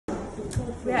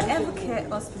We are Evercare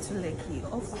Hospital Lekki.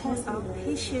 Of course, our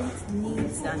patient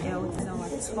needs and health is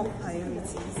our top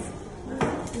priorities.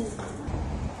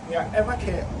 We are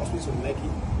Evercare Hospital Lekki.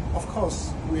 Of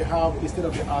course, we have a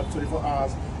state-of-the-art 24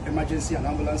 hours emergency and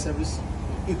ambulance service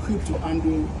equipped to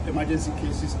handle emergency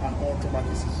cases and all trauma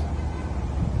cases.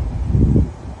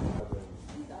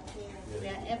 We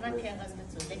are Evercare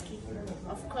Hospital Lekki.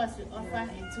 Of course, we offer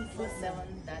a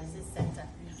 247 dialysis center.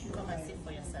 Come and see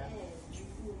for yourself.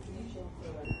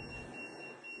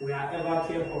 We are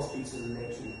Evercare Hospital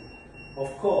Lekki.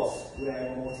 Of course, we are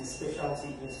a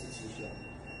multi-specialty institution.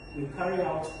 We carry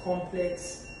out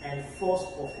complex and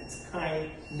first-of-its-kind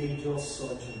major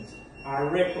surgeries. Our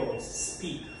records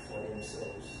speak for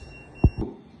themselves.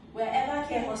 We are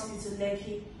Evercare Hospital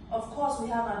Lekki. Of course, we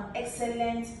have an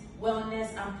excellent wellness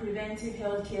and preventive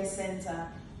healthcare center.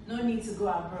 No need to go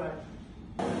abroad.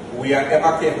 We are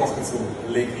Evercare Hospital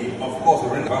Lekki. Of course, we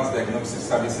run advanced diagnostic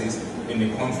services in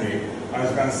the country. As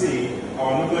you can see,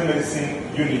 our nuclear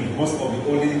medicine unit boasts of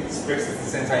the only specialty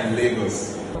center in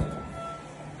Lagos.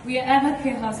 We are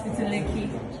Evercare Hospital Lekki.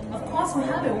 Of course, we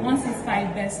have a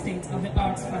 165 bed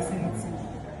state-of-the-art facility.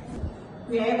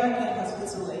 We are Evercare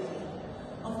Hospital Lekki.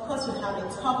 Of course, we have a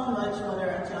top-notch mother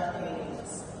and child care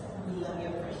units. We love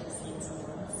your precious little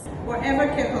ones. We're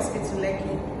Evercare Hospital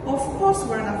Lekki. Of course,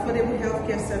 we're an affordable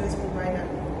healthcare service provider.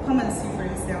 Come and see for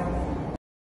yourself.